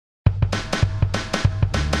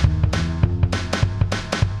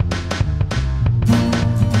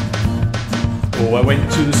So I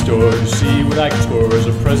went to the store to see what I could score as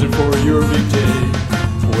a present for your big day.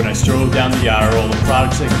 But when I strolled down the aisle, all the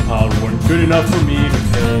products they compiled weren't good enough for me to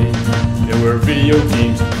pay. There were video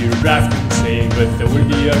games, computer graphics, insane, but that would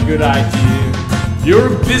be a good idea.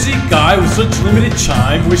 You're a busy guy with such limited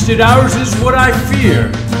time, wasted hours is what I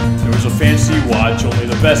fear. There was a fancy watch, only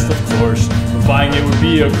the best of course, but buying it would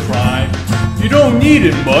be a crime. You don't need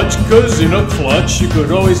it much, cause in a clutch you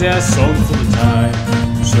could always ask someone for the time.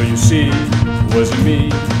 So you see, it wasn't me,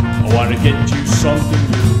 I wanted to get you something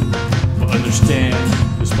new. But understand,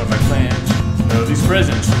 despite my plans, none of these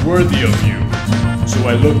presents are worthy of you. So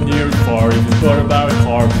I looked near and far, even thought about a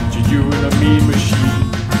car, pictured you in a mean machine.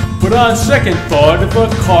 But on second thought, if a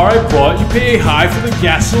car I bought, you pay high for the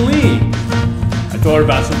gasoline. I thought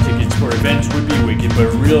about some tickets for events would be wicked,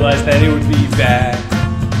 but realized that it would be bad.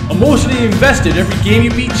 Emotionally invested, every game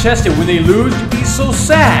you beat tested, when they lose, you'd be so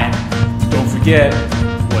sad. Don't forget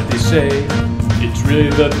what they say, it's really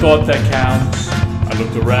the thought that counts. I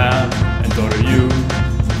looked around and thought of you,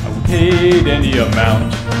 I would paid any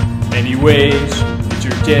amount. Anyways, it's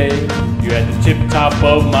your day, you had the tip top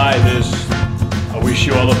of my list. I wish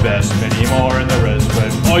you all the best, many more and the rest,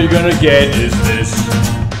 but all you're gonna get is this.